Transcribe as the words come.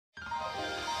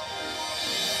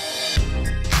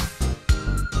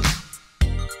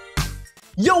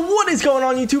Yo, what is going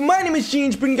on YouTube? My name is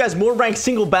Jeans, bringing you guys more ranked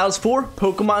single battles for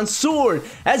Pokemon Sword.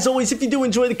 As always, if you do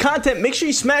enjoy the content, make sure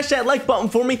you smash that like button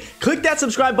for me, click that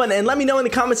subscribe button, and let me know in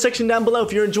the comment section down below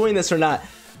if you're enjoying this or not.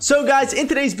 So guys, in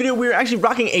today's video, we're actually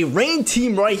rocking a rain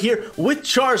team right here with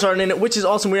Charizard in it, which is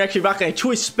awesome. We're actually rocking a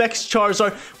Choice Specs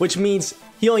Charizard, which means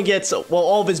he only gets, well,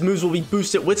 all of his moves will be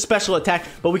boosted with special attack,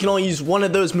 but we can only use one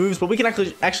of those moves, but we can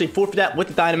actually forfeit that with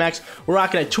the Dynamax. We're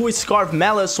rocking a Choice Scarf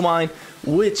Momoswine,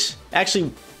 which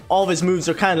actually all of his moves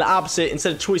are kind of the opposite.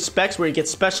 Instead of Choice Specs where he gets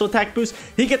special attack boost,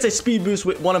 he gets a speed boost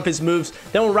with one of his moves.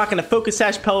 Then we're rocking a Focus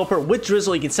Sash Pellipper with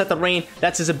Drizzle. He can set the rain.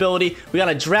 That's his ability. We got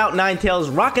a Drought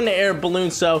Ninetales rocking the air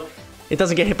balloon so it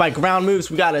doesn't get hit by ground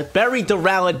moves. We got a Berry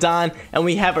Duraludon, and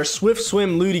we have our Swift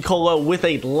Swim Ludicolo with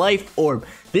a Life Orb.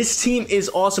 This team is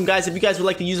awesome, guys. If you guys would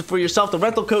like to use it for yourself, the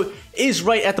rental code is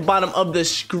right at the bottom of the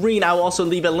screen. I will also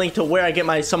leave a link to where I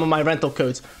get some of my rental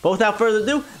codes. But without further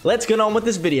ado, let's get on with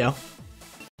this video.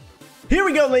 Here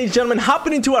we go, ladies and gentlemen,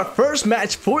 hopping into our first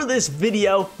match for this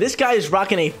video. This guy is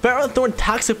rocking a Ferrothorn,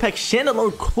 Toxapex,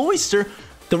 Chandelure, Cloyster,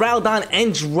 Duraludon,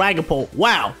 and Dragapult.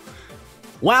 Wow.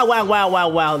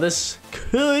 Wow. This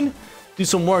could do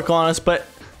some work on us, but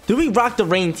do we rock the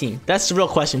rain team? That's the real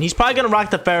question. He's probably going to rock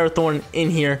the Ferrothorn in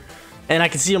here, and I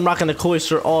can see him rocking the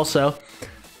Cloyster also.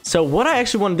 So what I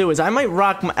actually want to do is I might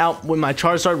rock out with my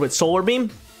Charizard with Solar Beam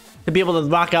to be able to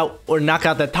rock out or knock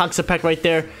out that Toxapex right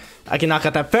there. I can knock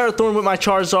out that Ferrothorn with my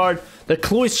Charizard. The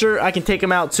Cloyster, I can take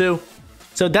him out too.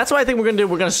 So that's what I think we're going to do.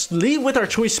 We're going to lead with our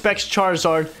Choice Specs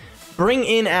Charizard. Bring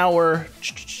in our...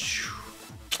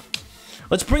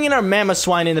 Let's bring in our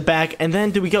Momoswine in the back. And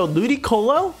then do we go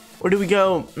Ludicolo? Or do we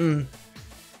go...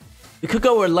 We could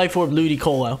go with Life Orb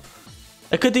Ludicolo.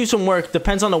 That could do some work.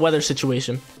 Depends on the weather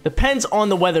situation.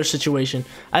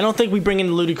 I don't think we bring in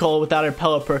Ludicolo without our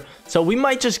Pellipper. So we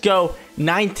might just go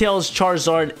Ninetales,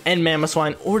 Charizard, and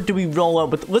Momoswine. Or do we roll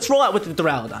out with... Let's roll out with the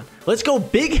Duraludon. Let's go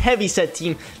big heavy set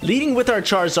team. Leading with our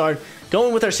Charizard.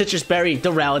 Going with our Sitrus, Berry,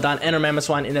 Duraludon, and our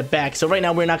Momoswine in the back. So right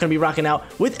now we're not going to be rocking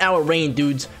out with our rain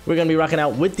dudes. We're going to be rocking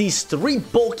out with these three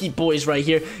bulky boys right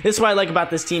here. This is what I like about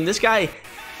this team. This guy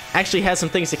actually has some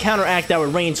things to counteract our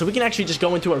rain, so we can actually just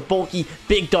go into our bulky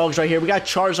big dogs right here. We got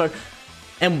Charizard,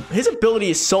 and his ability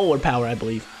is Solar Power, I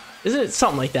believe. Isn't it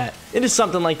something like that? It is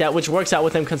something like that, which works out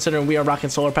with him considering we are rocking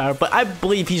Solar Power, but I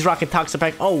believe he's rocking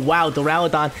Toxapex. Oh wow,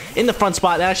 Duraludon in the front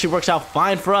spot. That actually works out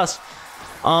fine for us.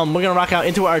 We're gonna rock out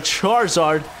into our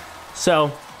Charizard.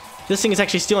 So this thing is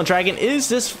actually Steel and Dragon. Is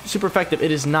this super effective?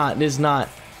 It is not.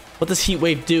 What does Heat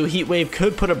Wave do? Heat Wave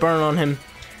could put a burn on him.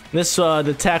 This the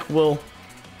attack will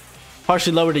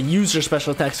partially lower the user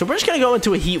special attack. So we're just going to go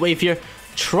into a Heat Wave here.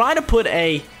 Try to put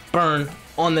a burn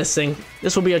on this thing.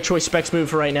 This will be a Choice Specs move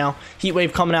for right now. Heat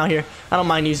Wave coming out here. I don't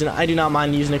mind using it. I do not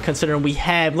mind using it considering we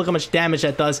have... Look how much damage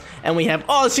that does. And we have...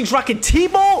 Oh, this thing's rocking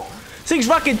T-Bolt!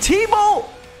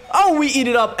 Oh, we eat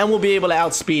it up and we'll be able to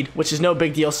outspeed, which is no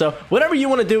big deal. So whatever you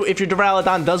want to do, if your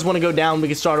Duraludon does want to go down, we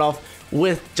can start off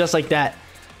with just like that.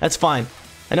 That's fine.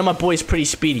 I know my boy's pretty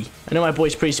speedy.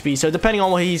 So depending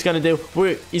on what he's going to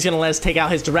do, he's going to let us take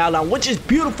out his Duraludon, which is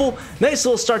beautiful. Nice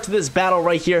little start to this battle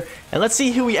right here. And let's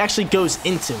see who he actually goes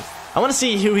into. I want to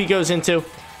see who he goes into,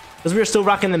 because we're still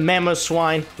rocking the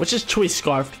Momoswine, which is Choice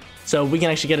Scarfed. So we can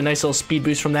actually get a nice little speed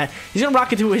boost from that. He's going to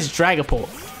rock into his Dragapult.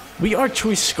 We are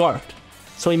Choice Scarfed,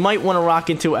 so he might want to rock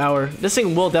into our... This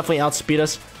thing will definitely outspeed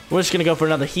us. We're just going to go for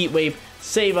another Heat Wave.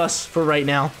 Save us for right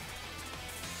now.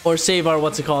 Or save our,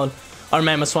 our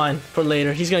Momoswine for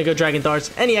later. He's going to go Dragon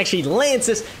Darts, and he actually lands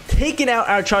this, taking out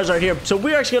our Charizard here. So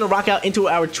we're actually going to rock out into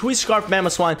our Choice Scarf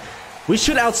Momoswine. We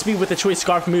should outspeed with the Choice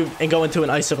Scarf move and go into an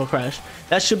Icicle Crash.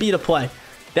 That should be the play.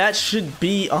 That should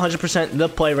be 100% the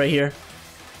play right here.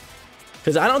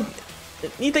 Because I don't...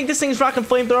 You think this thing's rocking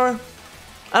Flamethrower?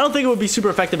 I don't think it would be super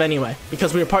effective anyway,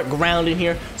 because we are part ground in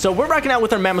here. So we're rocking out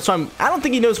with our Momoswine. I don't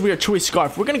think he knows we are Choice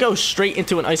Scarf. We're going to go straight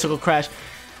into an Icicle Crash.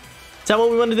 Is that what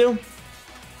we want to do?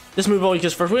 This move always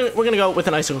goes first. We're going to go with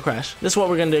an Icicle Crash. This is what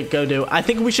we're going to go do. I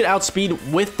think we should outspeed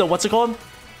with the,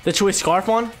 the Choice Scarf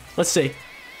one. Let's see.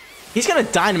 He's going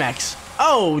to Dynamax.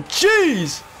 Oh,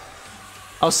 jeez.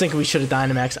 I was thinking we should have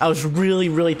Dynamax. I was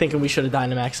really thinking we should have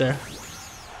Dynamax there.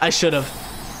 I should have.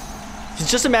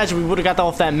 Just imagine we would have got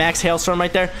off that max hailstorm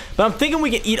right there. But I'm thinking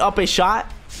we can eat up a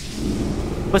shot.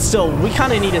 But still, we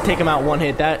kind of need to take him out one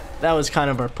hit. That was kind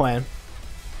of our plan.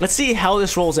 Let's see how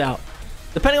this rolls out.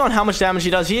 Depending on how much damage he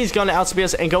does, he's going to outspeed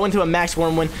us and go into a max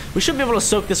Whirlwind. We should be able to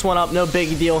soak this one up. No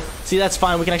big deal. See, that's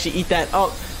fine. We can actually eat that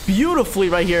up beautifully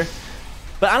right here.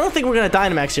 But I don't think we're going to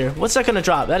Dynamax here. What's that going to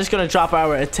drop? That is going to drop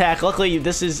our attack. Luckily,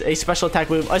 this is a special attack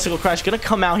move. Icicle Crash going to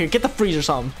come out here. Get the freeze or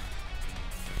something.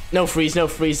 No freeze, no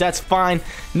freeze. That's fine.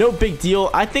 No big deal.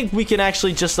 I think we can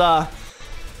actually just go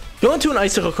into an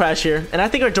Icicle Crash here. And I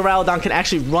think our Duraludon can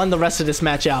actually run the rest of this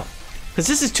match out. Because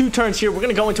this is 2 turns here. We're going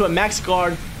to go into a Max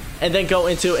Guard and then go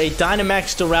into a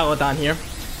Dynamax Duraludon here.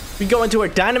 We go into our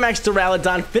Dynamax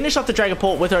Duraludon, finish off the Dragon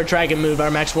Pult with our Dragon move,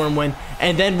 our Max Wyrmwind,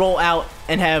 and then roll out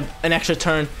and have an extra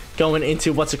turn going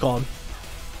into, what's it called?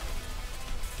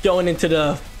 Going into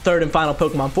the 3rd and final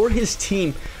Pokemon for his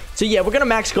team. So yeah, we're going to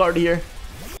Max Guard here.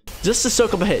 Just to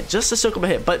soak up a hit. Just to soak up a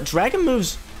hit. But Dragon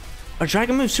moves... Are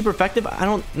Dragon moves super effective? I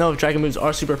don't know if Dragon moves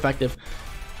are super effective.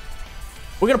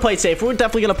 We're going to play it safe. We're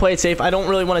definitely going to play it safe. I don't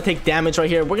really want to take damage right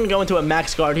here. We're going to go into a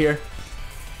Max Guard here.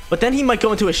 But then he might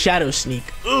go into a Shadow Sneak.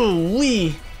 Ooh,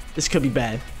 wee. This could be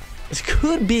bad. This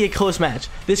could be a close match.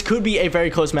 This could be a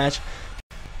very close match.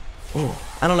 Ooh,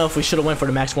 I don't know if we should have went for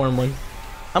the Max Wyrmwind.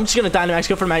 I'm just going to Dynamax,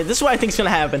 go for Max. This is what I think is going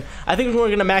to happen. I think we're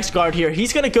going to Max Guard here.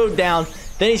 He's going to go down.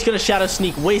 Then he's going to Shadow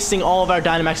Sneak, wasting all of our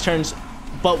Dynamax turns.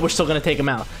 But we're still going to take him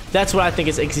out. That's what I think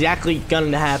is exactly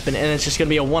going to happen. And it's just going to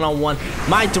be a one-on-one.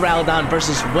 My Duraludon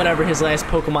versus whatever his last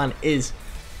Pokemon is.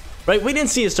 Right? We didn't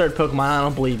see his 3rd Pokemon. I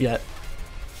don't believe yet.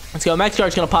 Let's go. Max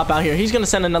Guard's going to pop out here. He's going to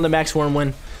send another Max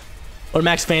Wyrmwind. Or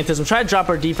Max Phantasm. Try to drop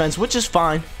our defense, which is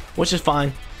fine. Which is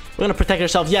fine. We're going to protect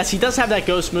ourselves. Yes, he does have that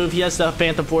Ghost move. He has the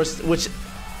Phantom Force, which,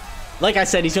 like I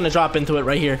said, he's going to drop into it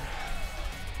right here.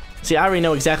 See, I already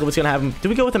know exactly what's going to happen. Do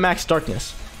we go with the Max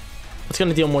Darkness? It's going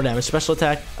to deal more damage. Special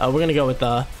attack. We're going to go with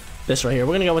this right here.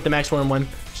 We're going to go with the Max Wyrmwind.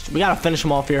 We got to finish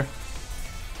him off here.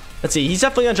 Let's see. He's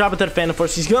definitely going to drop into the Phantom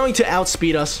Force. He's going to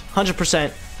outspeed us.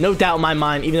 100%. No doubt in my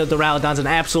mind. Even though Duraludon's an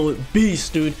absolute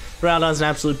beast, dude. Duraludon's an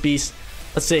absolute beast.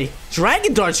 Let's see.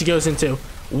 Dragon Darts he goes into.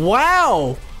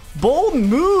 Wow. Bold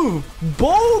move.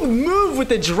 Bold move with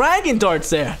the Dragon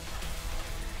Darts there.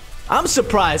 I'm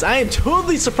surprised. I am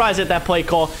totally surprised at that play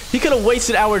call. He could have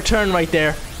wasted our turn right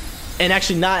there. And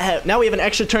actually not have... Now we have an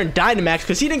extra turn Dynamax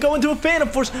because he didn't go into a Phantom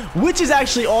Force, which is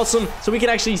actually awesome. So we can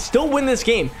actually still win this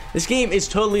game. This game is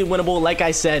totally winnable, like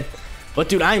I said. But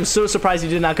dude, I am so surprised he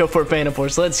did not go for a Phantom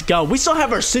Force. Let's go. We still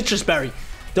have our Sitrus Berry.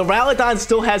 Duraludon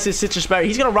still has his Sitrus Berry.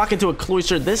 He's going to rock into a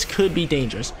Cloyster. This could be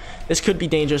dangerous. This could be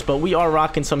dangerous, but we are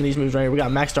rocking some of these moves right here. We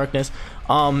got Max Darkness,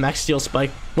 Max Steel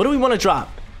Spike. What do we want to drop?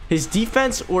 His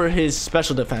defense or his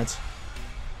special defense?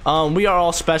 We are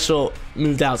all special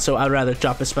moved out, so I'd rather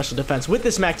drop his special defense. With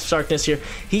this Max Darkness here,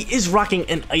 he is rocking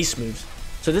an Ice move.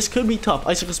 So this could be tough.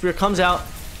 Icicle Spear comes out.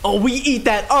 Oh, we eat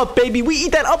that up, baby. We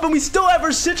eat that up, and we still have our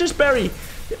Sitrus Berry.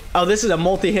 Oh, this is a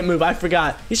multi-hit move. I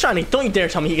forgot. He's trying to... Don't you dare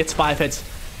tell me he gets 5 hits.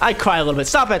 I cry a little bit.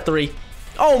 Stop at 3.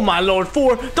 Oh, my lord.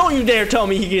 4. Don't you dare tell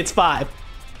me he gets 5.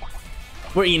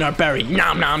 We're eating our berry.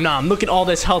 Nom, nom, nom. Look at all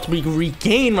this health we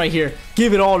regain right here.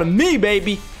 Give it all to me,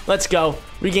 baby. Let's go.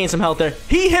 Regain some health there.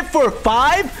 He hit for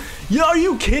 5? Yo, are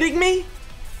you kidding me?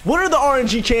 What are the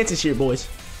RNG chances here, boys?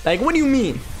 Like, what do you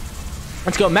mean?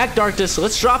 Let's go. Mac Darkness.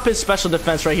 Let's drop his special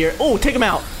defense right here. Oh, take him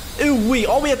out. Ooh-wee.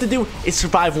 All we have to do is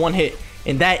survive 1 hit.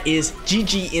 And that is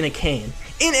GG in a can.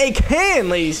 In a can,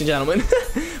 ladies and gentlemen.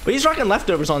 But he's rocking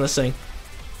leftovers on this thing.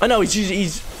 Oh, no.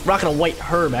 He's rocking a white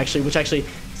herb, actually. Which actually,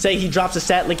 say he drops a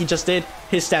stat like he just did,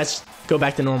 his stats go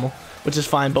back to normal. Which is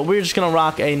fine. But we're just going to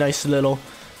rock a nice little...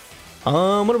 what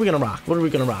are we going to rock? What are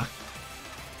we going to rock?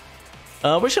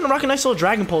 We're just going to rock a nice little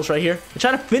Dragon Pulse right here. We're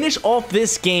trying to finish off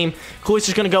this game.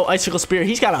 Cloyster's going to go Icicle Spear.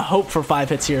 He's got to hope for 5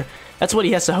 hits here. That's what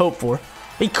he has to hope for.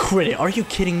 He crit it. Are you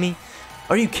kidding me?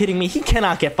 Are you kidding me? He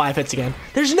cannot get 5 hits again.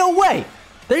 There's no way.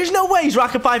 There's no way he's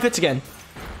rocking 5 hits again.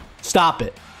 Stop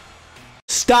it.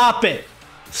 Stop it.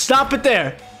 Stop it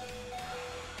there.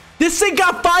 This thing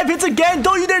got 5 hits again.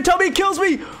 Don't you dare tell me it kills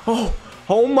me.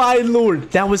 Oh my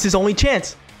lord. That was his only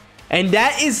chance. And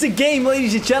that is the game,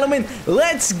 ladies and gentlemen.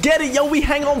 Let's get it. Yo, we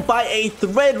hang on by a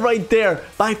thread right there.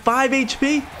 By 5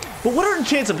 HP. But what are the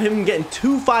chances of him getting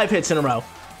 2 5 hits in a row?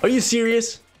 Are you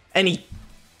serious? And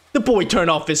the boy turned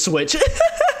off his switch.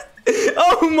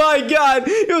 Oh my god.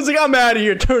 He was like, I'm out of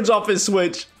here. Turns off his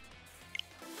switch.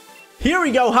 Here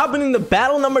we go. Hopping into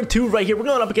battle number 2 right here. We're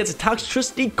going up against a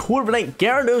Toxtricity, Corviknight,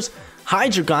 Gyarados,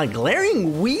 Hydreigon,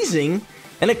 Glaring Weezing,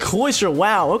 and a Cloyster.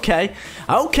 Wow, okay.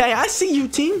 Okay, I see you,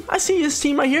 team. I see this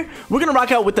team right here. We're going to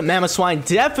rock out with the Momoswine.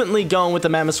 Definitely going with the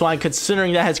Momoswine,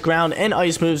 considering that has ground and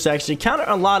ice moves to actually counter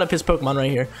a lot of his Pokemon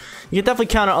right here. You can definitely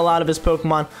counter a lot of his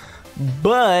Pokemon.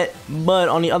 But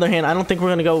on the other hand, I don't think we're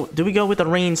going to go... Do we go with the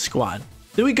Rain Squad?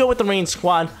 Do we go with the Rain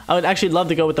Squad? I would actually love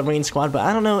to go with the Rain Squad, but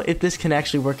I don't know if this can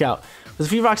actually work out. Because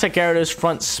if he rocks that Gyarados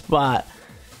front spot,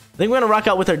 I think we're going to rock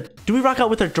out with our... Do we rock out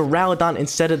with our Duraludon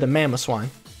instead of the Momoswine?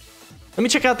 Let me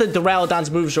check out the Duraludon's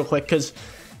moves real quick, because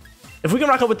if we can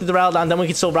rock out with the Duraludon, then we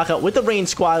can still rock out with the Rain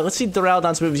Squad. Let's see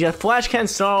Duraludon's moves. You have Flash Can,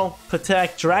 Snarl,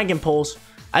 Protect, Dragon Pulse,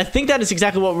 I think that is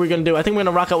exactly what we're going to do. I think we're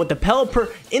going to rock out with the Pellipper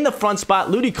in the front spot,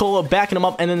 Ludicolo backing him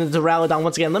up, and then the Duraludon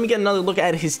once again. Let me get another look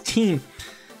at his team.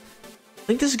 I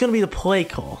think this is going to be the play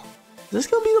call. Is this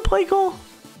going to be the play call?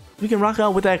 We can rock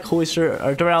out with that Cloyster.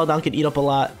 Our Duraludon can eat up a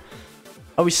lot.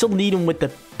 Are we still leading with the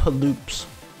Paloops?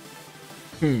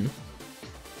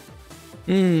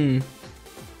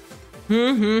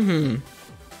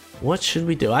 What should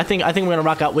we do? I think we're gonna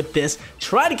rock out with this.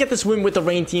 Try to get this win with the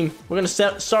rain team. We're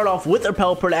gonna start off with our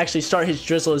Pellipper to actually start his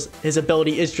Drizzle. His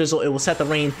ability is Drizzle. It will set the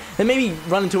rain. Then maybe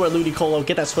run into our Ludicolo,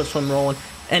 get that Swift Swim rolling,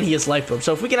 and he has Life Orb.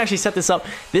 So if we can actually set this up,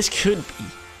 this could be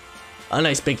a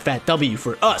nice big fat W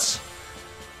for us.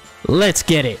 Let's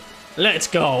get it. Let's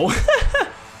go.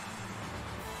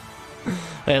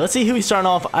 Okay, let's see who he's starting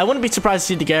off. I wouldn't be surprised to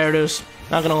see the Gyarados.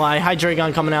 Not gonna lie.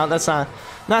 Hydreigon coming out. That's not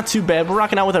too bad. We're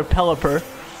rocking out with our Pellipper.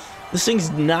 This thing's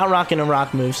not rocking a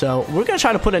rock move, so we're going to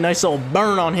try to put a nice little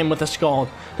burn on him with a Scald.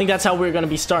 I think that's how we're going to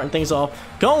be starting things off.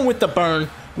 Going with the burn.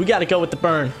 We got to go with the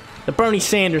burn. The Bernie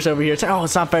Sanders over here. Oh,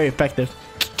 it's not very effective.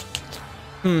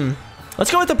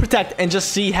 Let's go with the Protect and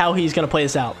just see how he's going to play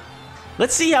this out.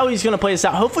 Let's see how he's going to play this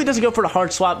out. Hopefully he doesn't go for the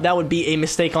hard swap. That would be a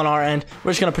mistake on our end.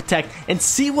 We're just going to Protect and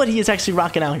see what he is actually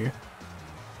rocking out here.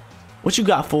 What you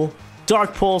got, fool?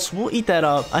 Dark Pulse. We'll eat that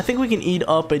up. I think we can eat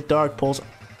up a Dark Pulse.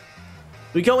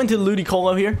 We go into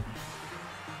Ludicolo here.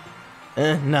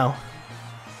 No.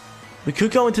 We could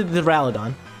go into the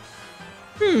Duraludon.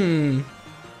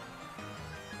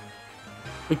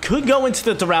 We could go into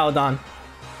the Duraludon.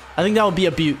 I think that would be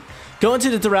a beaut. Go into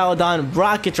the Duraludon,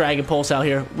 Rocket Dragon Pulse out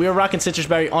here. We are rocking Citrus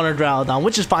Berry on our Duraludon,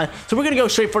 which is fine. So we're going to go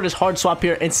straight for this hard swap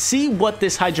here and see what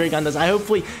this Hydreigon does.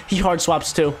 Hopefully he hard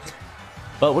swaps too.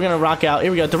 But we're going to rock out. Here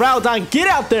we go. Duraludon, get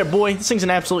out there, boy. This thing's an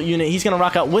absolute unit. He's going to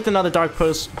rock out with another Dark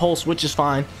Pulse, which is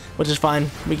fine.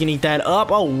 We can eat that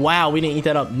up. Oh, wow. We didn't eat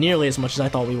that up nearly as much as I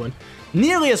thought we would.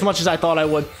 Nearly as much as I thought I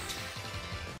would.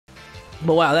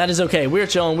 But wow, that is okay. We're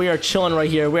chilling. We are chilling right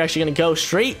here. We're actually going to go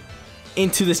straight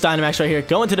into this Dynamax right here.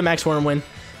 Go into the Max Whirlwind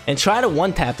and try to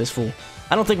one-tap this fool.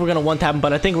 I don't think we're going to one-tap him,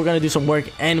 but I think we're going to do some work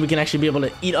and we can actually be able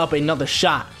to eat up another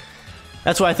shot.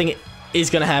 That's what I think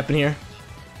is going to happen here.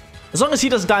 As long as he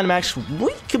does Dynamax,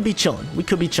 we could be chilling. We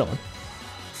could be chilling.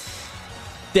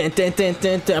 Would have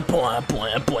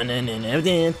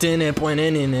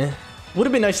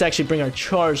been nice to actually bring our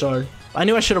Charizard. I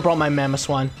knew I should have brought my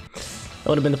Momoswine. That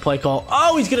would have been the play call.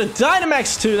 Oh, he's gonna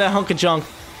Dynamax too, that hunk of junk.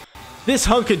 This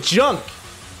hunk of junk.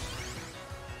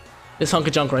 This hunk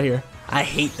of junk right here. I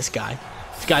hate this guy.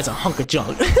 This guy's a hunk of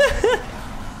junk.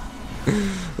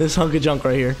 This hunk of junk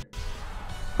right here.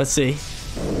 Let's see.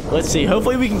 Let's see.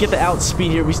 Hopefully we can get the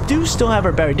outspeed here. We do still have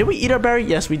our berry. Did we eat our berry?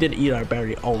 Yes, we did eat our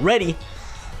berry already.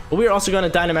 But we are also going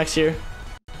to Dynamax here.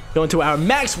 Go into our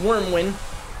Max Whirlwind.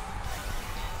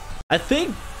 I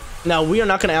think... No, we are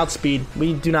not going to outspeed.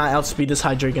 We do not outspeed this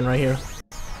Hydreigon right here.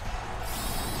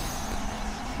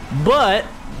 But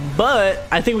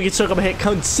I think we can soak up a hit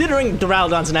considering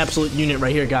Duraludon's an absolute unit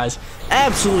right here, guys.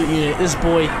 Absolute unit. This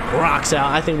boy rocks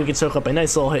out. I think we can soak up a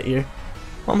nice little hit here.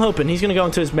 I'm hoping he's going to go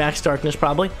into his Max Darkness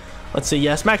probably. Let's see.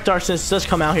 Yes, Max Darkness does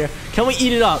come out here. Can we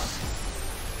eat it up?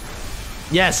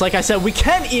 Yes, like I said, we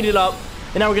can eat it up.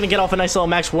 And now we're going to get off a nice little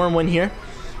Max Whirlwind here.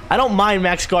 I don't mind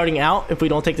Max Guarding out if we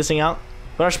don't take this thing out.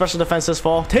 But our special defense does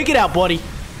fall. Take it out, buddy.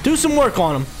 Do some work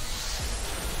on him.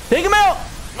 Take him out.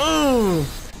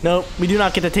 Nope, we do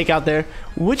not get to take out there,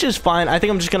 which is fine. I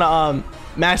think I'm just going to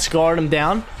Max Guard him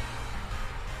down.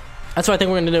 That's what I think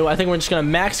we're going to do. I think we're just going to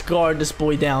Max Guard this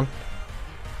boy down.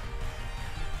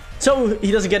 So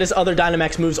he doesn't get his other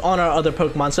Dynamax moves on our other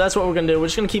Pokemon. So that's what we're going to do. We're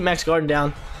just going to keep Max Guarding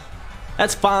down.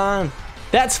 That's fine.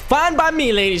 That's fine by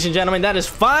me, ladies and gentlemen. That is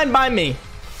fine by me.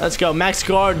 Let's go. Max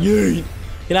Guard. Yeet.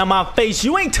 Get out of my face.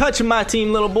 You ain't touching my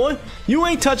team, little boy. You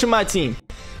ain't touching my team.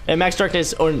 And Max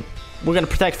Darkness, or we're going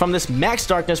to protect from this Max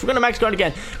Darkness. We're going to Max Guard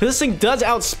again. Because this thing does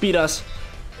outspeed us.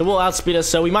 It will outspeed us.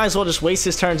 So we might as well just waste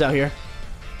his turns out here.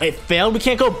 It failed. We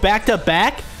can't go back to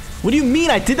back. What do you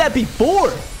mean? I did that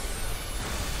before.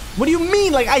 What do you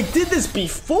mean? Like, I did this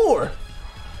before.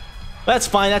 That's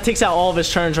fine. That takes out all of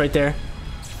his turns right there.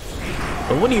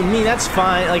 But what do you mean? That's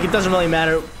fine. Like, it doesn't really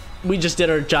matter. We just did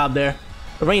our job there.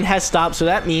 The rain has stopped, so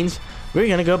that means we're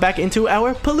going to go back into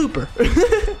our Pellipper.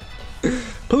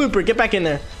 Pellipper, get back in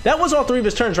there. That was all three of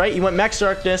his turns, right? He went Max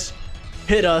Darkness,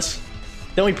 hit us,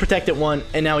 then we protected one,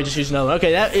 and now we just used another.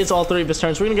 Okay, that is all three of his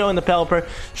turns. We're going to go in the Pellipper,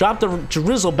 drop the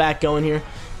Drizzle back going here,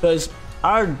 because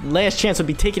our last chance would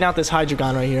be taking out this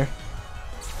Hydreigon right here.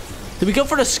 Do we go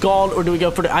for the Scald, or do we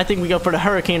go for the... I think we go for the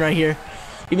Hurricane right here.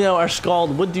 Even though our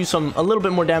Scald would do a little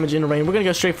bit more damage in the rain. We're going to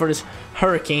go straight for this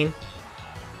Hurricane.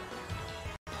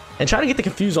 and try to get the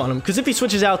confuse on him. Because if he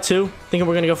switches out too, thinking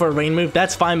we're going to go for a rain move,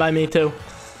 that's fine by me too.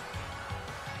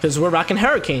 Because we're rocking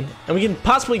Hurricane. And we can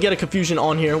possibly get a confusion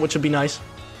on here, which would be nice.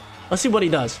 Let's see what he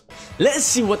does. Let's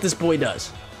see what this boy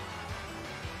does.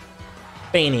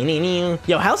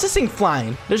 Yo, how's this thing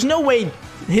flying? There's no way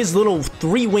his little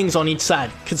 3 wings on each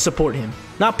side could support him.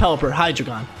 Not Pellipper,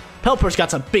 Hydreigon. Pellipper's got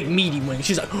some big meaty wings.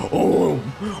 She's like, oh.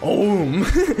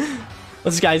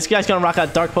 This guy's gonna rock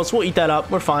out Dark Pulse. We'll eat that up.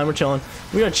 We're fine. We're chilling.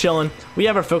 We are chilling. We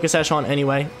have our Focus Sash on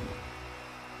anyway.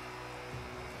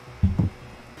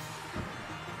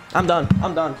 I'm done.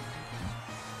 I'm done.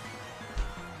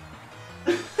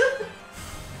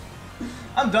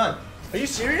 I'm done. Are you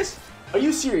serious? Are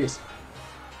you serious?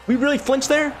 We really flinched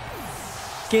there?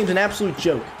 This game's an absolute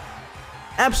joke.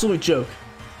 Absolute joke.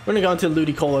 We're gonna go into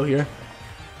Ludicolo here.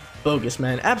 Bogus,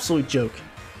 man. Absolute joke.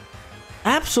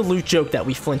 Absolute joke that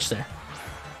we flinched there.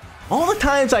 All the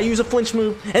times I use a flinch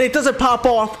move and it doesn't pop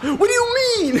off. What do you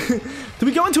mean? Do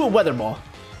we go into a Weather Ball?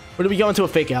 Or do we go into a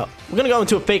Fake Out? We're gonna go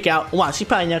into a Fake Out. Wow, she's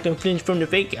probably not gonna flinch from the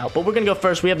Fake Out, but we're gonna go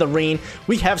first. We have the Rain,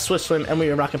 we have Swift Swim, and we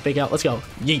are rocking Fake Out. Let's go.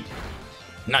 Yeet.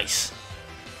 Nice.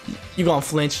 You gonna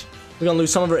flinch. We're gonna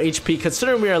lose some of our HP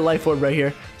considering we are a Life Orb right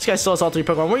here. This guy still has all 3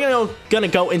 Pokemon. We're gonna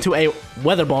go into a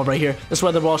Weather Ball right here. This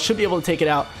Weather Ball should be able to take it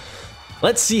out.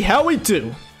 Let's see how we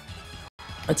do.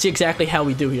 Let's see exactly how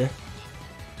we do here.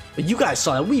 But you guys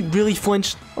saw that. We really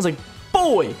flinched. I was like,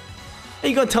 boy. How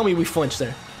you gonna tell me we flinched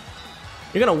there?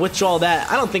 You're gonna withdraw that.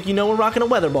 I don't think you know we're rocking a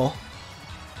Weather Ball.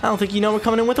 I don't think you know we're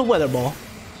coming in with a Weather Ball.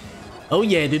 Oh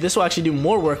yeah, dude. This will actually do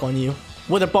more work on you.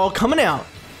 Weather Ball coming out.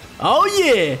 Oh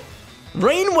yeah.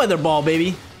 Rain Weather Ball,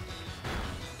 baby.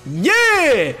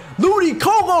 Yeah!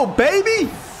 Ludicolo,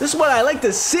 baby! This is what I like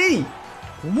to see.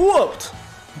 Whooped.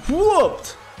 Whooped.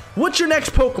 What's your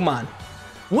next Pokemon?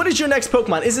 What is your next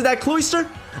Pokemon? Is it that Cloyster?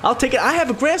 I'll take it. I have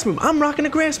a Grass move. I'm rocking a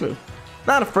Grass move.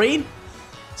 Not afraid.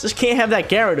 Just can't have that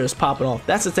Gyarados popping off.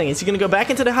 That's the thing. Is he going to go back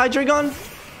into the Hydreigon?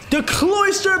 The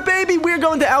Cloyster, baby! We're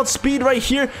going to outspeed right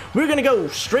here. We're going to go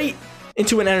straight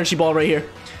into an Energy Ball right here.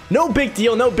 No big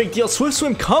deal, no big deal. Swift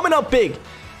Swim coming up big.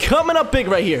 Coming up big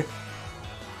right here.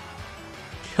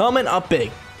 Coming up big.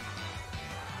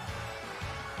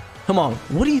 Come on.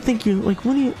 What do you think you like?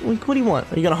 What do you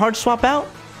want? Are you gonna hard swap out?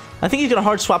 I think he's gonna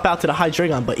hard swap out to the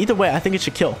Hydreigon, but either way, I think it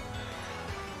should kill.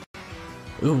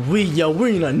 Ooh, we're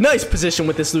in a nice position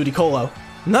with this Ludicolo.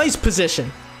 Nice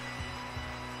position.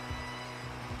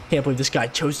 Can't believe this guy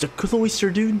chose the Cloyster,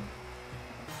 dude.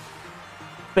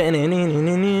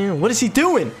 What is he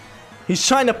doing? He's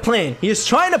trying to plan. He is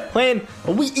trying to plan.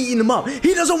 Are we eating him up?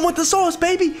 He doesn't want the sauce,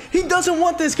 baby. He doesn't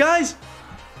want this, guys.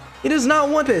 He does not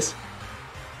want this.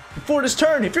 Before this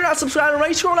turn, if you're not subscribed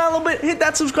already, scroll down a little bit. Hit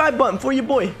that subscribe button for your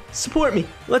boy. Support me.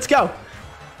 Let's go.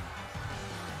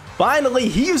 Finally,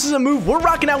 he uses a move. We're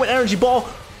rocking out with Energy Ball.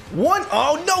 One.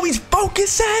 Oh, no. He's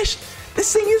Focus Sash.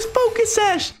 This thing is Focus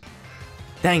Sash.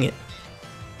 Dang it.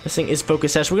 This thing is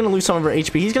Focus Sash. We're going to lose some of our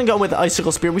HP. He's going to go with the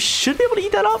Icicle Spear. We should be able to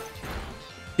eat that up.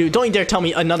 Dude, don't you dare tell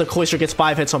me another Cloyster gets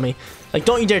 5 hits on me. Like,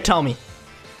 don't you dare tell me.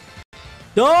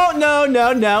 No, no,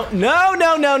 no, no. No,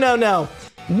 no, no, no, no.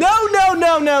 No, no,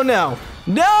 no, no, no.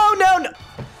 No, no, no.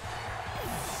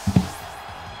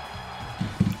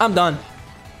 I'm done.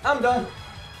 I'm done.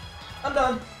 I'm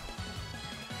done.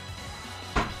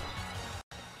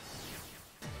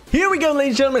 Here we go,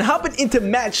 ladies and gentlemen. Hopping into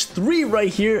match 3 right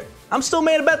here. I'm still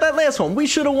mad about that last one. We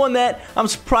should have won that. I'm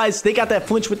surprised they got that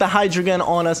flinch with the Hydreigon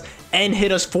on us and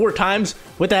hit us 4 times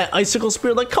with that Icicle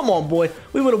Spear. Like, come on, boy.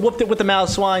 We would have whooped it with the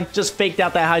Momoswine, just faked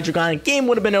out that Hydreigon. Game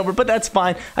would have been over, but that's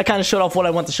fine. I kind of showed off what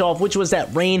I want to show off, which was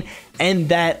that Rain and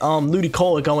that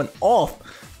Ludicolo going off.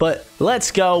 But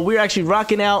let's go. We're actually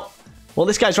rocking out. Well,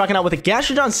 this guy's rocking out with a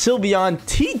Gastrodon, Sylveon,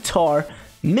 T-Tar,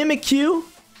 Mimikyu.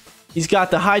 He's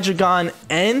got the Hydreigon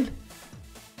and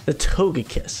the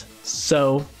Togekiss.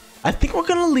 So I think we're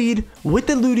going to lead with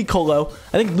the Ludicolo.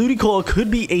 I think Ludicolo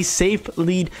could be a safe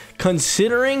lead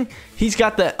considering he's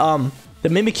got the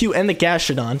Mimikyu and the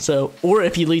Gastrodon. So, or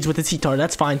if he leads with the T-Tar,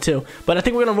 that's fine too. But I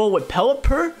think we're going to roll with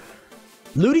Pellipper,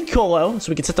 Ludicolo, so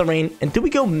we can set the Rain. And do we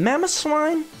go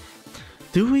Momoswine?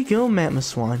 Do we go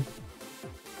Momoswine?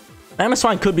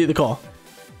 Momoswine could be the call.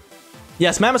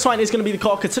 Yes, Momoswine is going to be the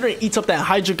call, considering it eats up that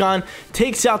Hydreigon,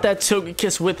 takes out that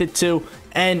Togekiss with it too,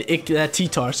 and that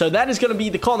T-Tar. So that is going to be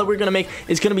the call that we're going to make.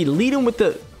 Is going to be leading with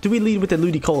the... Do we lead with the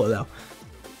Ludicolo, though?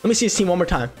 Let me see his team one more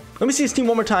time. Let me see his team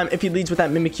one more time if he leads with that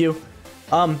Mimikyu.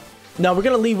 Now we're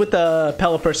going to lead with the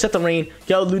Pellipper, set the rain,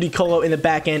 go Ludicolo in the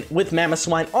back end with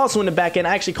Momoswine also in the back end.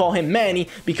 I actually call him Manny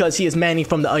because he is Manny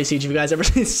from the Ice Age. If you guys ever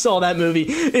saw that movie,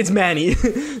 it's Manny.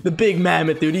 The big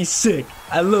mammoth, dude. He's sick.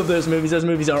 I love those movies. Those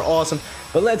movies are awesome.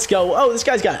 But let's go. Oh, this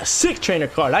guy's got a sick trainer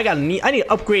card. I need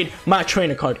to upgrade my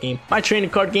trainer card game. My trainer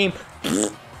card game,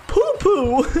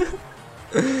 poo-poo.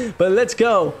 But let's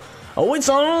go. Oh, it's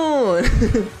on.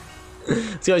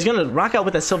 So he's gonna rock out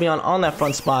with that Sylveon on that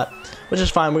front spot, which is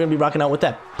fine. We're gonna be rocking out with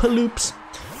that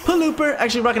Pellipper,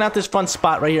 actually rocking out this front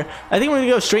spot right here. I think we're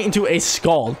gonna go straight into a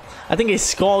Scald. I think a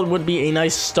Scald would be a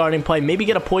nice starting play. Maybe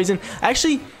get a Poison.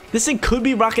 Actually, this thing could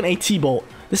be rocking a T-Bolt.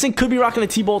 This thing could be rocking a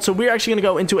T-Bolt, so we're actually gonna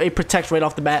go into a Protect right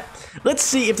off the bat. Let's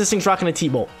see if this thing's rocking a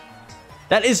T-Bolt.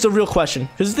 That is the real question,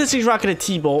 because if this thing's rocking a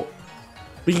T-Bolt,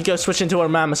 we can go switch into our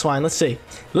Momoswine. Let's see.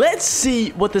 Let's see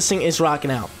what this thing is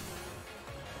rocking out.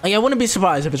 Like, I wouldn't be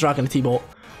surprised if it's rocking a T-Bolt.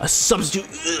 A substitute.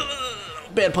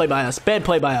 Ugh, bad play by us. Bad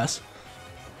play by us.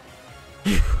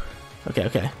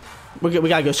 Okay. We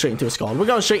gotta go straight into a Scald. We're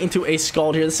going straight into a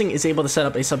Scald here. This thing is able to set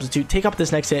up a substitute, take up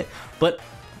this next hit, but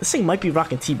this thing might be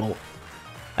rocking T-Bolt.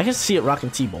 I can see it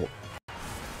rocking T-Bolt.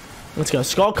 Let's go.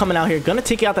 Scald coming out here. Gonna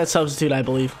take out that substitute, I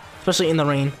believe. Especially in the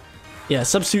rain. Yeah,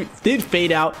 substitute did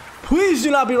fade out. Please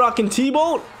do not be rocking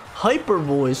T-Bolt. Hyper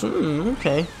Voice.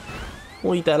 Okay.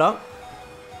 We'll eat that up.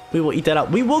 We will eat that up.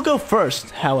 We will go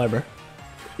first, however.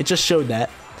 It just showed that.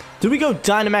 Do we go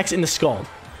Dynamax in the Scald?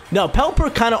 No, Pellipper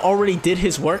kind of already did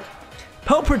his work.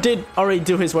 Pellipper did already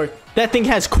do his work. That thing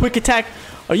has Quick Attack.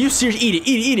 Are you serious? Eat it,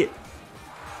 eat it, eat it.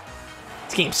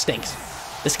 This game stinks.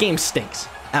 This game stinks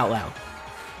out loud.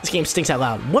 This game stinks out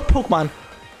loud. What Pokemon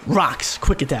rocks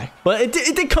Quick Attack? But it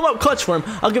did come up clutch for him.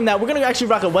 I'll give him that. We're going to actually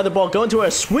rock a Weather Ball. Go into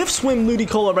a Swift Swim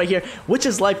Ludicolo right here, which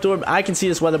is Life Orb. I can see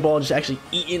this Weather Ball just actually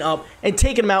eating up and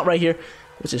taking him out right here,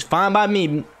 which is fine by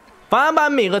me. Fine by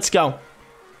me. Let's go.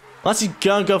 Unless he's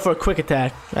going to go for a Quick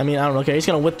Attack. I mean, I don't really care. He's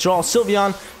going to withdraw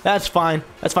Sylveon. That's fine.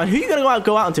 That's fine. Who are you going to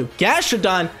go out into?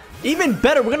 Gastrodon. Even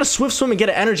better. We're going to Swift Swim and get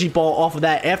an Energy Ball off of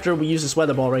that after we use this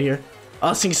Weather Ball right here. Oh,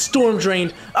 this thing's Storm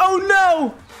Drained. Oh,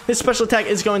 no. His special attack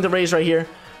is going to raise right here.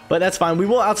 But that's fine. We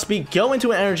will outspeed, go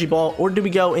into an Energy Ball, or do we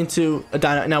go into a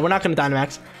Dynamax? No, we're not going to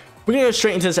Dynamax. We're going to go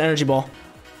straight into this Energy Ball.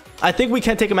 I think we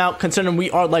can take him out, considering we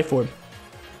are Life Orb.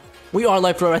 We are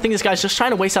Life Orb. I think this guy's just trying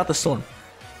to waste out the Storm.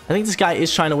 I think this guy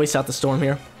is trying to waste out the Storm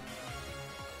here.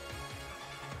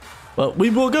 But we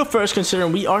will go first,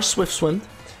 considering we are Swift Swim.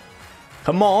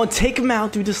 Come on, take him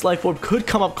out, dude. This Life Orb could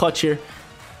come up clutch here.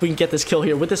 If we can get this kill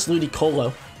here with this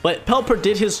Ludicolo. But Pellipper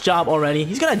did his job already.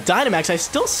 He's going to Dynamax. I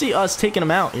still see us taking him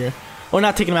out here. Or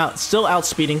not taking him out. Still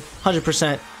outspeeding.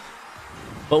 100%.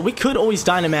 But we could always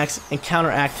Dynamax and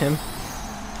counteract him.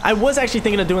 I was actually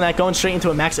thinking of doing that. Going straight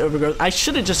into a Max Overgrowth. I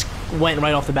should have just went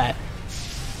right off the bat.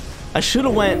 I should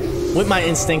have went with my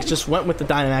instincts. Just went with the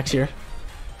Dynamax here.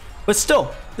 But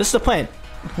still. This is the plan.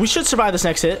 We should survive this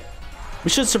next hit. We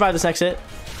should survive this next hit.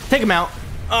 Take him out.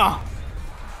 Ah.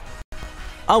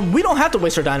 We don't have to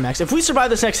waste our Dynamax. If we survive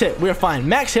this next hit, we are fine.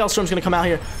 Max Hailstorm's going to come out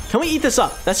here. Can we eat this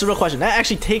up? That's the real question. That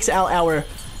actually takes out our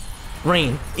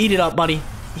Rain. Eat it up, buddy.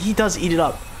 He does eat it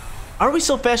up. Are we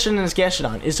still faster than this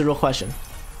Gastrodon? Is the real question.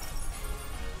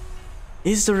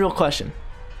 Is the real question.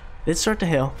 Did start to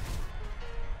hail.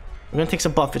 We're going to take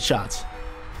some Buffet shots.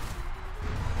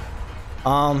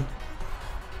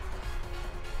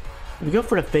 We go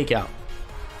for the fake out.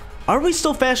 Are we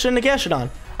still faster than the Gastrodon?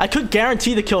 I could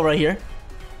guarantee the kill right here.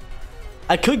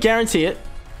 I could guarantee it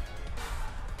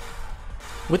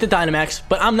with the Dynamax,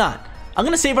 but I'm not. I'm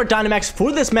going to save our Dynamax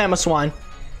for this Momoswine.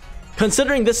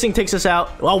 Considering this thing takes us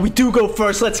out, well, we do go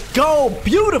first. Let's go.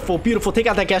 Beautiful, beautiful. Take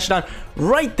out that Gastrodon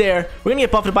right there. We're going to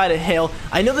get buffeted by the hail.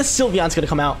 I know the Sylveon's going to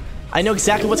come out. I know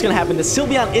exactly what's going to happen. The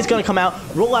Sylveon is going to come out,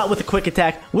 roll out with a Quick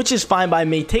Attack, which is fine by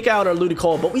me. Take out our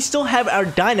Ludicolo, but we still have our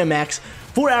Dynamax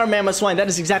for our Momoswine. That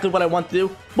is exactly what I want to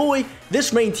do. Boy,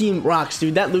 this rain team rocks,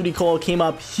 dude. That Ludicolo came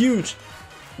up huge.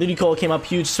 Ludicolo came up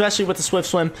huge, especially with the Swift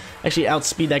Swim. Actually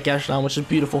outspeed that Gastrodon, which is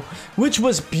beautiful. Which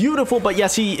was beautiful, but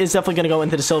yes, he is definitely going to go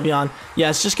into the Sylveon.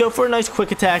 Yes, just go for a nice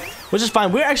Quick Attack, which is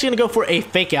fine. We're actually going to go for a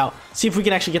Fake Out. See if we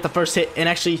can actually get the first hit and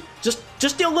actually just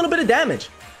deal a little bit of damage.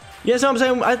 You guys know what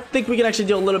I'm saying? I think we can actually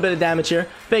deal a little bit of damage here.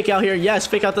 Fake Out here. Yes,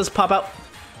 Fake Out does pop out.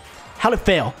 How'd it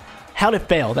fail? How'd it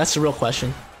fail? That's the real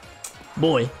question.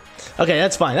 Boy. Okay,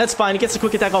 that's fine. That's fine. It gets a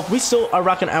Quick Attack off. We still are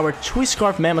rocking our Choice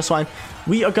Scarf Momoswine.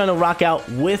 We are going to rock out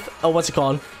with, what's it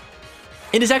called?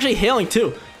 It is actually hailing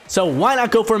too. So why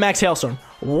not go for a Max Hailstorm?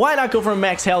 Why not go for a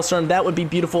Max Hailstorm? That would be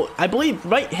beautiful. I believe,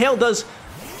 right? Hail does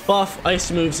buff ice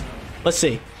moves. Let's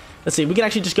see. Let's see. We can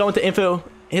actually just go into info,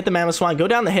 hit the Momoswine, go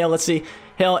down the Hail. Let's see.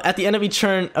 Hail at the end of each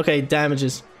turn. Okay,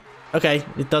 damages. Okay,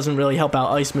 it doesn't really help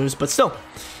out ice moves, but still.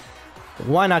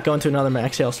 Why not go into another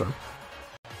Max Hailstorm?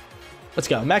 Let's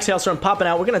go. Max Hailstorm popping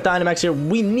out. We're going to Dynamax here.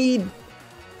 We need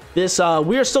this.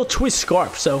 We are still Twist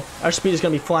Scarf, so our speed is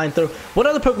going to be flying through. What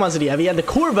other Pokemons did he have? He had the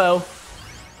Corvo,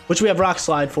 which we have Rock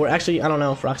Slide for. Actually, I don't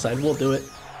know if Rock Slide will do it.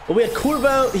 But we had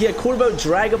Corvo. He had Corvo,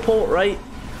 Dragapult, right?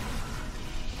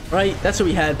 Right? That's what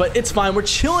we had. But it's fine. We're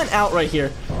chilling out right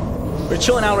here. We're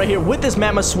chilling out right here with this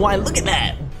Mamoswine. Look at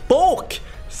that. Bulk.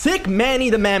 Thick Manny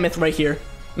the Mammoth right here.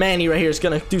 Manny right here is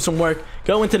going to do some work.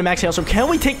 Go into the Max Hailstorm. Can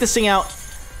we take this thing out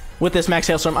with this Max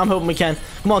Hailstorm? I'm hoping we can.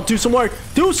 Come on, do some work.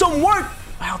 Do some work.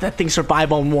 Wow, that thing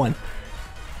survived on one.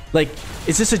 Like,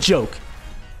 is this a joke?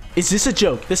 Is this a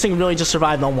joke? This thing really just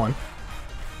survived on one.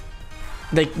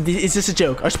 Like, is this a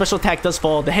joke? Our special attack does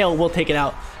fall. The hail will take it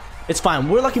out. It's fine.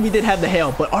 We're lucky we did have the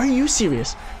hail, but are you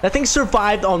serious? That thing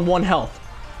survived on 1 health.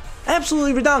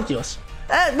 Absolutely ridiculous.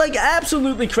 Like,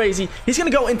 absolutely crazy. He's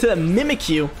going to go into the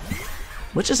Mimikyu,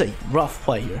 which is a rough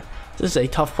play here. This is a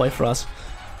tough play for us.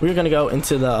 We're going to go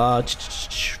into the...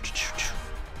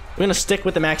 we're going to stick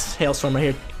with the Max Hailstorm right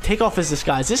here. Take off his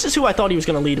disguise. This is who I thought he was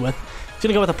going to lead with. He's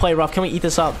going to go with a play rough. Can we eat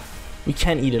this up? We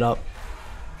can eat it up.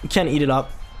 We can eat it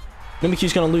up.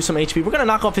 Mimikyu's going to lose some HP. We're going to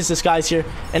knock off his disguise here.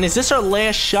 And is this our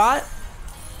last shot?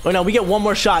 Oh, no. We get one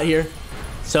more shot here.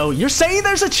 So, you're saying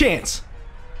there's a chance.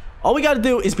 All we got to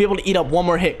do is be able to eat up one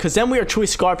more hit. Because then we are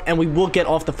Choice Scarf and we will get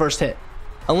off the first hit.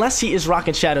 Unless he is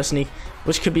rocking Shadow Sneak,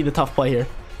 which could be the tough play here.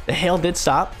 The hail did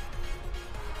stop.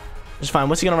 Which is fine.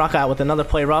 What's he going to rock out with? Another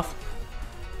play rough.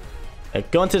 Okay,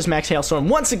 go into this Max Hailstorm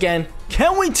once again.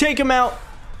 Can we take him out?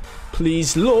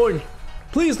 Please, Lord.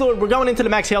 Please, Lord. We're going into the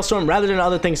Max Hailstorm rather than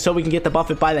other things so we can get the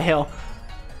buffet by the hail.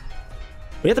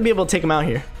 We have to be able to take him out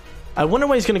here. I wonder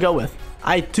what he's going to go with.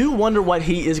 I do wonder what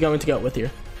he is going to go with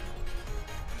here.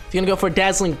 He's going to go for a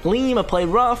Dazzling Gleam, a play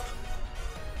rough.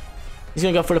 He's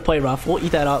going to go for the play rough. We'll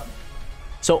eat that up.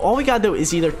 So all we got to do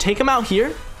is either take him out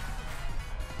here.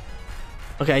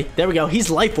 Okay, there we go. He's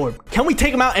Life Orb. Can we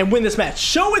take him out and win this match?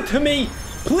 Show it to me,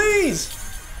 please.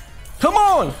 Come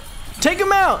on. Take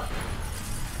him out.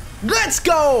 Let's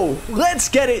go. Let's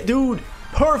get it, dude.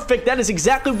 Perfect. That is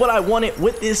exactly what I wanted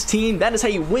with this team. That is how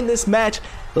you win this match.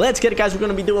 Let's get it, guys. We're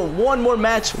going to be doing one more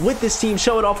match with this team.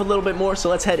 Show it off a little bit more. So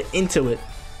let's head into it.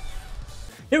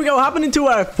 Here we go, hopping into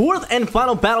our 4th and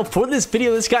final battle for this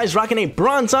video. This guy's rocking a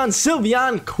Bronzong,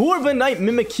 Sylveon, Corviknight,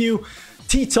 Mimikyu,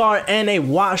 T-Tar, and a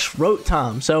Wash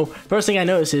Rotom. So, first thing I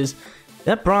notice is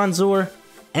that Bronzor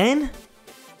and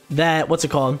that, what's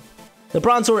it called? The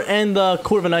Bronzor and the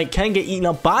Corviknight can get eaten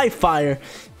up by fire.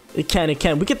 It can.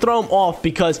 We can throw them off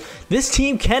because this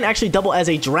team can actually double as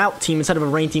a drought team instead of a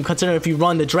rain team, considering if you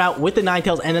run the drought with the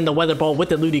Ninetales and then the Weather Ball with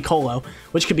the Ludicolo,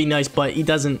 which could be nice, but he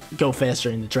doesn't go faster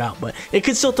in the drought. But it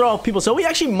could still throw off people, so we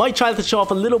actually might try to show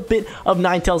off a little bit of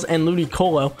Ninetales and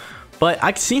Ludicolo. But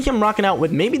I can see him rocking out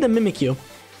with maybe the Mimikyu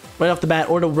right off the bat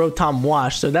or the Rotom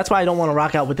Wash. So that's why I don't want to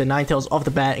rock out with the Ninetales off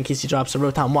the bat in case he drops the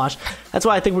Rotom Wash. That's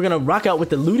why I think we're going to rock out with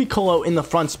the Ludicolo in the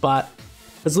front spot.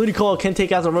 Because Ludicolo can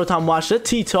take out the Rotom Wash, the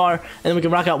T-Tar, and then we can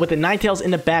rock out with the Ninetales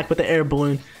in the back with the Air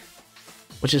Balloon.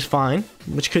 Which is fine.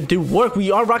 Which could do work.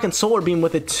 We are rocking Solar Beam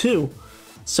with it too.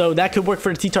 So that could work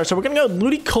for the T-Tar. So we're going to go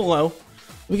Ludicolo.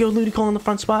 We go Ludicolo in the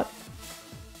front spot.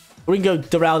 We can go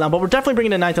Duraludon, but we're definitely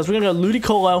bringing the Ninetales. We're going to go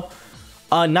Ludicolo,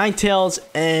 Ninetales,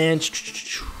 and...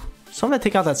 So I'm going to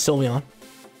take out that Sylveon.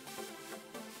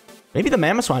 Maybe the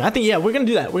Mamoswine. I think, yeah, we're going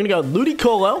to do that. We're going to go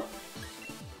Ludicolo.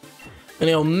 And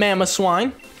go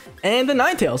Mamoswine and the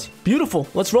Ninetales. Beautiful.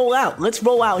 Let's roll out. Let's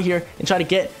roll out here and try to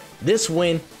get this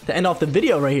win to end off the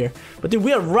video right here. But dude,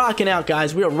 we are rocking out,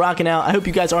 guys. We are rocking out. I hope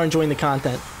you guys are enjoying the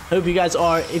content. I hope you guys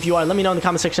are. If you are, let me know in the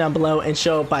comment section down below and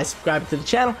show by subscribing to the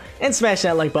channel and smash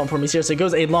that like button for me. Seriously, it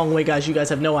goes a long way, guys. You guys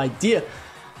have no idea.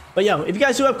 But yo, if you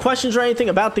guys do have questions or anything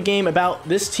about the game, about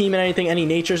this team and anything, any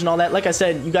natures and all that, like I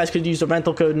said, you guys could use the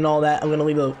rental code and all that. I'm going to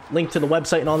leave a link to the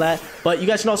website and all that. But you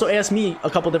guys can also ask me a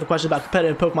couple different questions about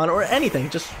competitive Pokemon or anything. We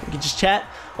can just chat,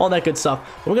 all that good stuff.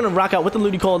 But we're going to rock out with the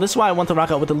Ludicolo. This is why I want to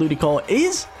rock out with the Ludicolo.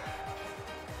 Is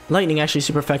Lightning actually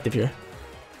super effective here?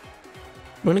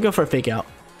 We're going to go for a Fake Out.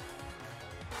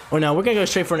 Or no, we're going to go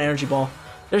straight for an Energy Ball.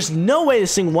 There's no way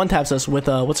this thing one-taps us with,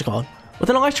 what's it called? With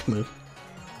an electric move.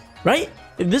 Right?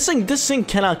 This thing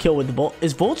cannot kill with the Volt.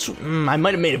 Is Volts? I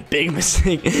might have made a big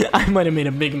mistake. I might have made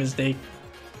a big mistake.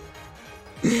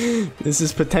 This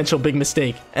is potential big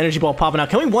mistake. Energy Ball popping out.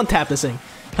 Can we one-tap this thing?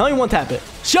 Can we one-tap it?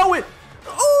 Show it!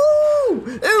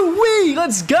 Ooh! Ooh-wee!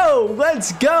 Let's go!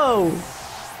 Let's go!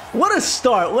 What a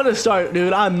start. What a start,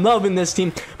 dude. I'm loving this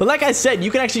team. But like I said, you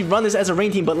can actually run this as a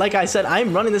rain team. But like I said,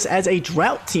 I'm running this as a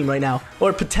drought team right now. Or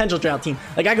a potential drought team.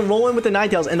 Like I can roll in with the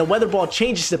Ninetales and the Weather Ball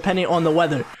changes depending on the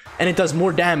weather. and it does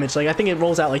more damage. Like, I think it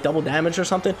rolls out like double damage or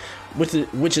something,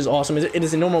 which is awesome. It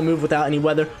is a normal move without any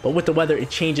weather, but with the weather, it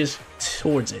changes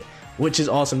towards it, which is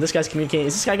awesome. This guy's communicating.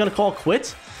 Is this guy gonna call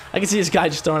quits? I can see this guy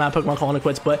just throwing out Pokemon calling it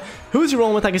quits, but who's he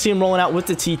rolling with? I can see him rolling out with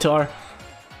the T-Tar.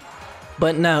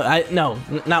 But no,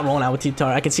 not rolling out with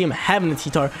T-Tar. I can see him having the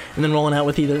T-Tar and then rolling out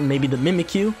with either maybe the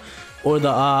Mimikyu or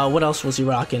the, what else was he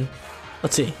rocking?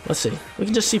 Let's see. We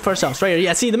can just see for ourselves. Right here.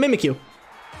 Yeah, see the Mimikyu.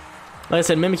 Like I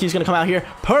said, Mimikyu's gonna come out here.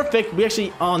 Perfect. We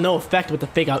actually, oh, no effect with the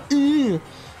fake out. Do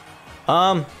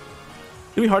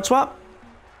we hard swap?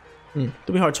 Do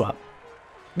we hard swap?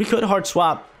 We could hard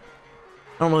swap.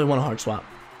 I don't really want to hard swap.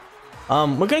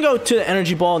 We're gonna go to the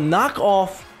energy ball, knock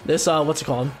off this, what's it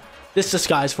called? This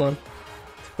disguise for him.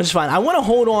 Which is fine. I want to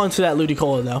hold on to that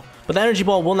Ludicolo though. But the energy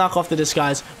ball will knock off the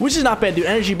disguise, which is not bad, dude.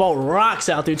 Energy ball rocks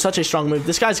out, dude. Such a strong move.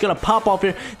 This guy's gonna pop off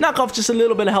here, knock off just a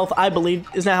little bit of health, I believe.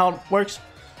 Isn't that how it works?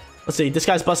 Let's see. This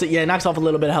guy's busted. Yeah, knocks off a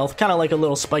little bit of health. Kind of like a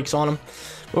little spikes on him.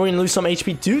 We're gonna lose some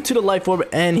HP due to the life orb,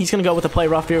 and he's gonna go with the play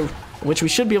rough here, which we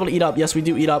should be able to eat up. Yes, we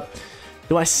do eat up.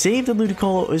 Do I save the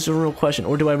Ludicolo is a real question,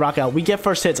 or do I rock out? We get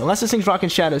first hits, unless this thing's rocking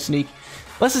Shadow Sneak.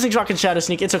 Unless this thing's rocking Shadow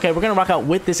Sneak, it's okay. We're going to rock out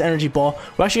with this energy ball.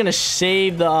 We're actually going to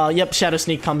save the, yep, Shadow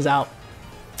Sneak comes out.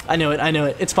 I know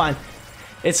it. It's fine.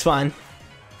 It's fine.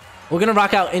 We're going to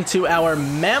rock out into our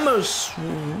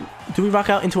Momoswine. Do we rock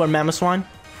out into our Momoswine?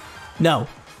 No.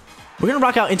 We're going to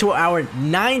rock out into our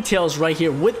Ninetales right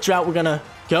here with Drought. We're going to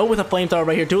go with a flamethrower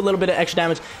right here, do a little bit of extra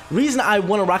damage. The reason I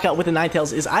want to rock out with the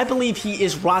Ninetales is I believe he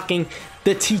is rocking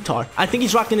the T-Tar. I think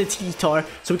he's rocking the T-Tar,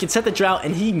 so we can set the Drought,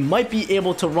 and he might be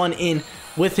able to run in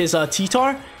with his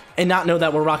T-Tar and not know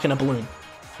that we're rocking a balloon.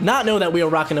 Not know that we are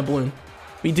rocking a balloon.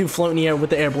 We do float in the air with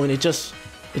the air balloon. It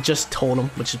just told him,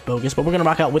 which is bogus. But we're going to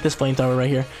rock out with this flamethrower right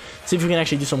here. See if we can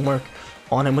actually do some work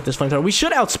on him with this flamethrower. We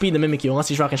should outspeed the Mimikyu unless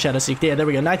he's rocking Shadow Sneak. There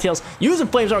we go. Ninetales using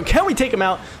flamethrower. Can we take him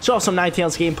out? Show off some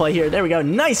Ninetales gameplay here. There we go.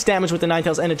 Nice damage with the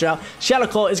Ninetales and a Drought. Shadow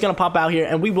Claw is going to pop out here,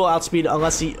 and we will outspeed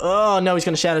unless he... Oh, no, he's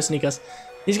going to Shadow Sneak us.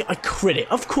 He's going to crit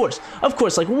it. Of course.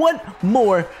 Like, what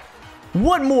more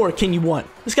can you want?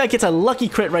 This guy gets a lucky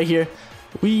crit right here.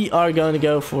 We are going to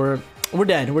go for... We're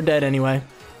dead. We're dead anyway.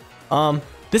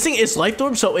 This thing is Life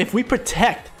Orb, so if we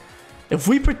protect,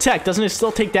 doesn't it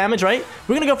still take damage, right?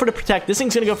 We're going to go for the Protect. This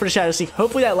thing's going to go for the Shadow Sneak.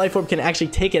 Hopefully that Life Orb can actually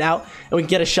take it out, and we can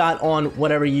get a shot on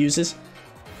whatever he uses.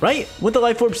 Right? Would the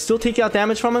Life Orb still take out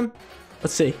damage from him?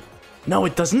 Let's see. No,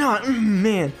 it does not.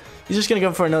 Man. He's just going to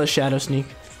go for another Shadow Sneak.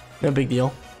 No big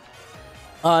deal.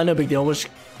 No big deal. We'll just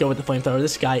go with the Flamethrower.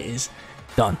 This guy is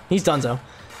done. He's donezo.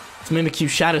 It's Mimikyu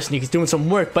Shadow Sneak is doing some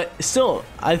work, but still,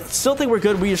 I still think we're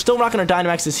good. We are still rocking our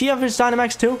Dynamax. Does he have his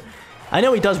Dynamax too? I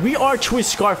know he does. We are Choice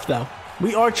Scarfed, though.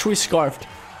 We are Choice Scarfed.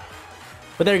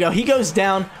 But there you go. He goes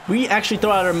down. We actually throw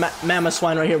out our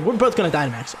Momoswine right here. We're both going to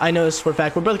Dynamax. I know this for a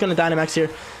fact. We're both going to Dynamax here.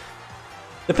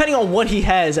 Depending on what he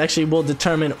has, actually will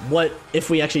determine what if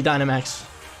we actually Dynamax,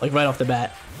 like right off the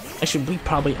bat. Actually, we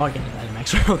probably are going to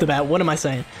Dynamax right off the bat. What am I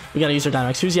saying? We got to use our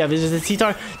Dynamax. Who's he have? Is it the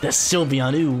T-Tar? The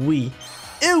Sylveon. Ooh-wee.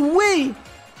 Ooh-wee!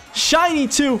 Shiny,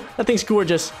 too! That thing's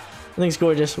gorgeous. That thing's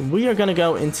gorgeous. We are going to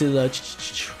go into the...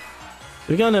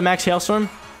 Are we going to Max Hailstorm?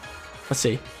 Let's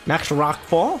see. Max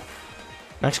Rockfall?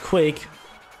 Max Quake?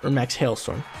 Or Max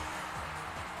Hailstorm?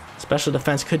 Special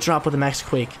defense could drop with a Max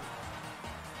Quake.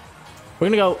 We're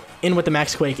going to go in with the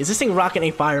Max Quake. Is this thing rocking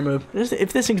a fire move?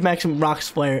 If this thing's Max Rocks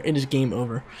Flare, it is game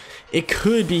over. It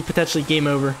could be potentially game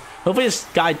over. Hopefully this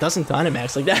guy doesn't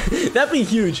Dynamax like that. That'd be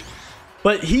huge.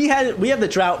 But we have the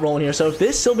Drought rolling here, so if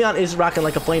this Sylveon is rocking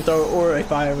like a flamethrower or a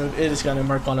fire move, it is going to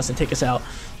murk on us and take us out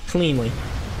cleanly.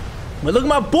 But look at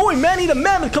my boy, Manny the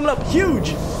Mammoth, coming up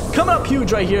huge. Coming up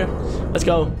huge right here. Let's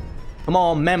go. Come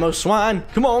on, Momoswine.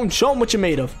 Come on, show him what you're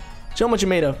made of. Show him what you're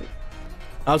made of.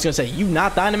 I was going to say, you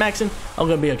not Dynamaxing? I'm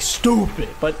going to be like, stupid.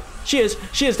 But she is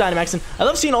Dynamaxing. I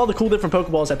love seeing all the cool different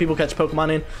Pokeballs that people catch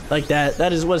Pokemon in. Like that.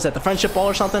 That is, what is that, the Friendship Ball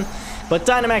or something? But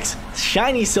Dynamax,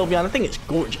 shiny Sylveon. I think it's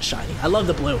gorgeous shiny. I love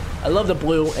the blue. I love the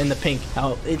blue and the pink.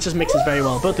 How it just mixes very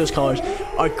well. Both those colors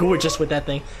are gorgeous with that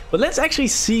thing. But let's actually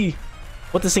see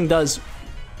what this thing does.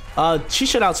 She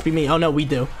should outspeed me. Oh, no, we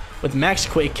do. With Max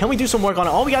Quake. Can we do some work on it?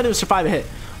 All we gotta do is survive a hit.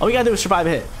 All we gotta do is survive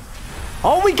a hit.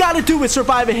 All we gotta do is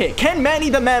survive a hit. Can Manny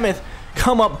the Mammoth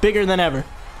come up bigger than ever?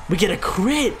 We get a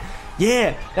crit.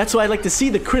 Yeah, that's why I like to see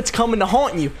the crits coming to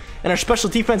haunt you. And our special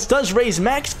defense does raise.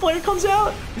 Max Flare comes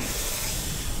out.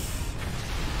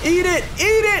 Eat it.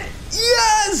 Eat it.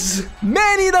 Yes!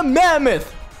 Manny the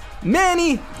Mammoth.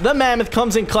 Manny the Mammoth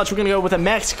comes in clutch. We're going to go with a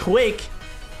Max Quake.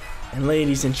 And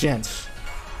ladies and gents,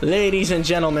 ladies and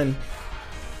gentlemen,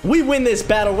 we win this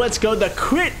battle. Let's go. The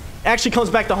crit actually comes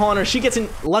back to haunt her. She gets a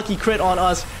lucky crit on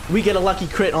us. We get a lucky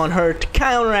crit on her to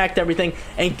counteract everything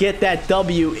and get that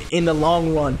W in the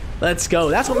long run. Let's go.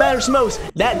 That's what matters most.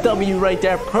 That W right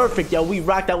there. Perfect, yo. We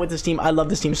rocked out with this team. I love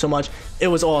this team so much. It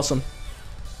was awesome.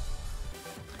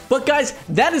 But guys,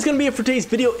 that is going to be it for today's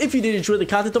video. If you did enjoy the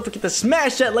content, don't forget to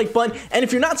smash that like button. And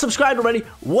if you're not subscribed already,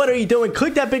 what are you doing?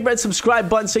 Click that big red subscribe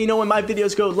button so you know when my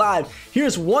videos go live.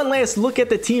 Here's one last look at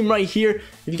the team right here.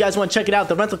 If you guys want to check it out,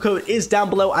 the rental code is down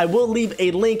below. I will leave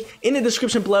a link in the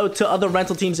description below to other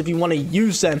rental teams if you want to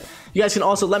use them. You guys can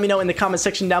also let me know in the comment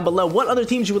section down below what other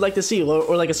teams you would like to see,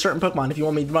 or like a certain Pokemon. If you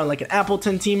want me to run like an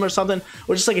Appleton team or something,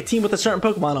 or just like a team with a certain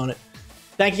Pokemon on it.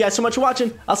 Thank you guys so much for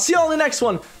watching. I'll see you all in the next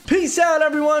one. Peace out,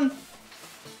 everyone.